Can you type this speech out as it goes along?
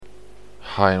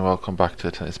Hi and welcome back to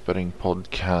the Tennis Betting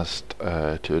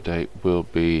Podcast. Today will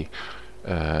be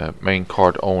main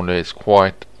card only. It's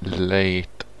quite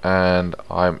late and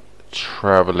I'm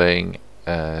traveling,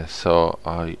 so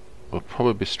I will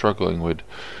probably be struggling with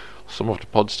some of the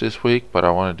pods this week, but I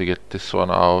wanted to get this one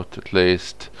out at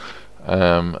least,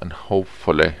 and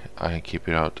hopefully I can keep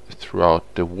it out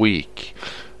throughout the week.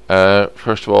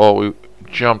 First of all, we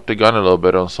jumped the gun a little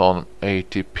bit on some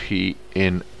ATP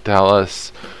in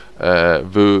Dallas.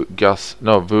 Vu,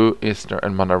 Isner,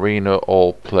 and Manarino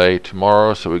all play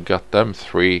tomorrow, so we got them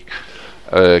three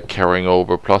carrying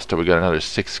over. Plus, we got another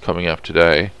six coming up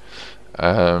today,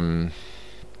 and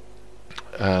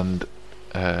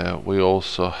we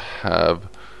also have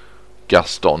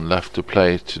Gaston left to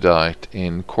play tonight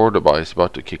in Cordoba. He's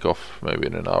about to kick off maybe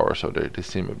in an hour or so. They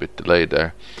seem a bit delayed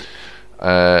there,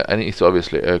 and he's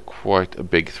obviously quite a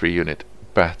big 3-unit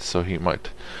bet, so he might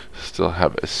still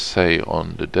have a say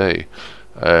on the day.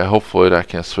 Hopefully that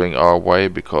can swing our way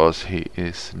because he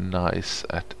is nice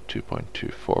at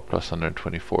 2.24 plus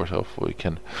 124, so hopefully we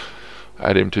can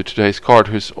add him to today's card,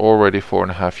 who's already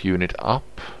 4.5 unit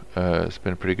up. It's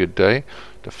been a pretty good day.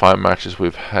 The 5 matches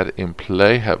we've had in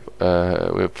play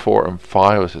we have 4 and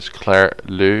 5. This is Claire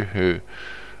Liu, who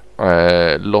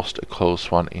lost a close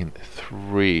one in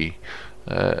 3.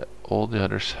 All the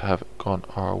others have gone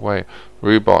our way.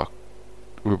 Rybakov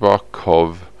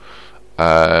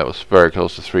was very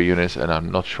close to 3 units, and I'm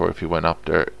not sure if he went up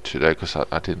there today because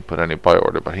I didn't put any buy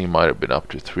order, but he might have been up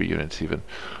to 3 units even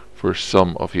for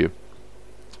some of you.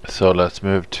 So let's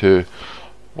move to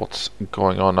what's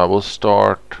going on. I will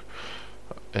start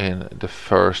in the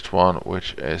first one,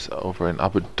 which is over in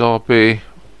Abu Dhabi,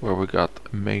 where we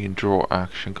got main draw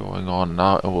action going on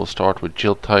now. And we'll start with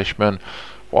Jill Teichmann,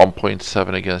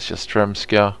 1.7 against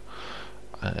Yastremska.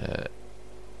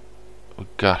 We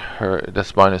got her,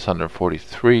 that's minus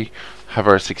 143. Have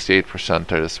her 68%.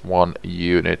 There's 1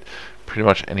 unit. Pretty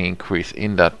much any increase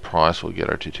in that price will get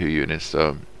her to 2 units.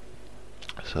 So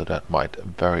that might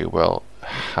very well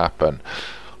happen.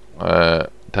 Then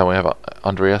we have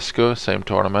Andreescu, same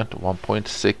tournament,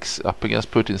 1.6 up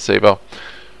against Putintseva.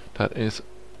 That is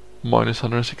minus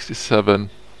 167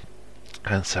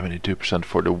 and 72%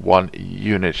 for the 1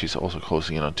 unit. She's also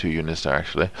closing in on 2 units there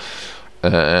actually.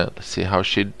 Let's see how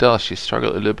she does. She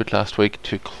struggled a little bit last week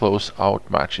to close out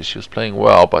matches. She was playing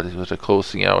well, but it was the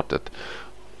closing out that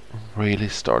really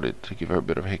started to give her a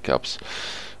bit of hiccups.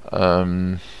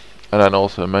 And then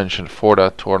also mentioned for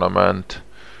that tournament,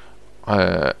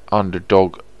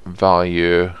 underdog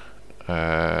value,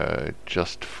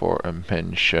 just for a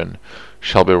mention,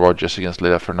 Shelby Rogers against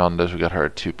Lila Fernandez. We got her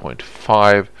at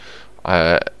 2.5.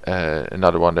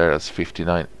 Another one there that's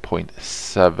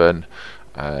 59.7.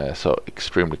 So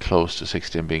extremely close to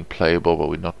 16 being playable, but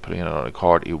we're not putting it on a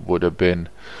card. It would have been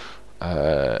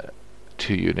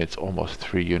 2 units, almost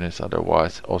 3 units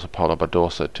otherwise. Also Paula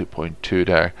Badosa at 2.2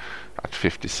 there at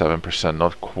 57%.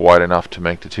 Not quite enough to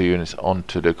make the 2 units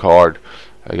onto the card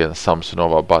against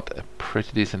Samsonova, but a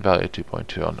pretty decent value,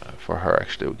 2.2 on for her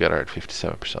actually. We get her at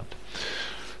 57%.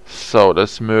 So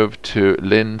let's move to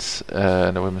Linz,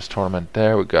 the women's tournament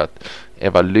there. We got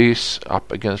Eva Lys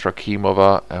up against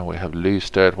Rakimova, and we have Lys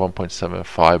there at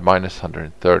 1.75, minus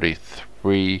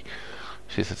 133.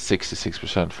 She's at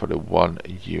 66% for the 1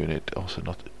 unit, also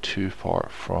not too far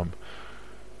from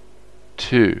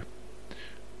 2.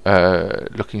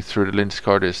 Looking through the Linz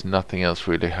card, there's nothing else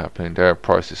really happening there.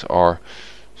 Prices are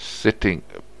sitting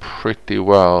pretty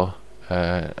well,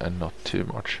 and not too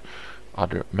much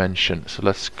other mention. So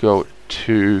let's go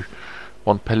to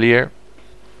Montpellier,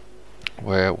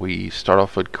 where we start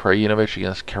off with Krajinovic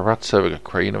against Karatsev. We got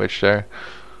Krajinovic there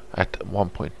at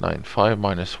 1.95,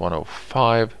 minus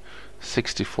 105,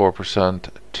 64%,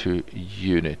 2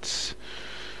 units.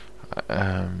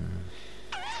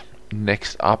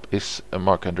 Next up is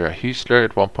Marc-Andrea Hüsler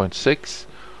at 1.6,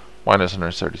 minus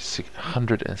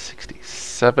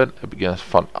 167 against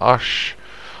Van Asch.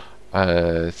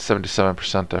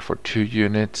 77% there for 2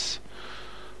 units.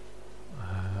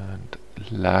 And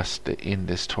lastly in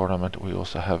this tournament we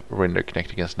also have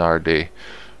Rinderknecht against Nardi.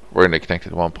 Rinderknecht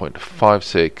at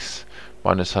 1.56,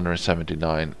 minus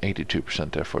 179,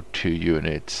 82% there for 2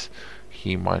 units.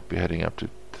 He might be heading up to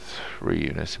 3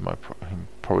 units. He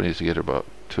probably needs to get about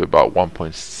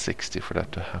 1.60 for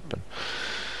that to happen.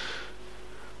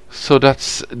 So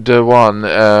that's the one.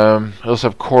 We also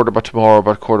have Cordoba tomorrow,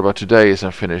 but Cordoba today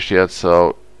isn't finished yet,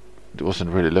 so I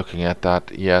wasn't really looking at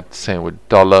that yet. Same with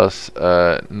Dallas.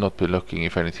 Not be looking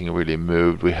if anything really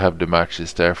moved. We have the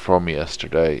matches there from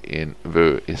yesterday in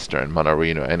Vu, Isner, and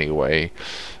Manarino anyway,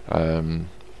 and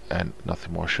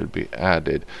nothing more should be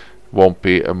added. won't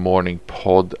be a morning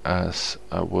pod as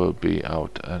I will be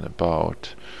out and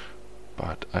about,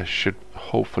 but I should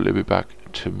hopefully be back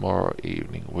tomorrow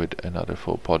evening with another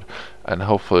full pod, and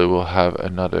hopefully we'll have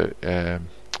another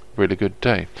really good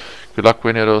day. Good luck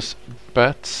with any of those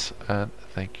bets, and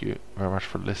thank you very much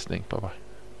for listening. Bye bye.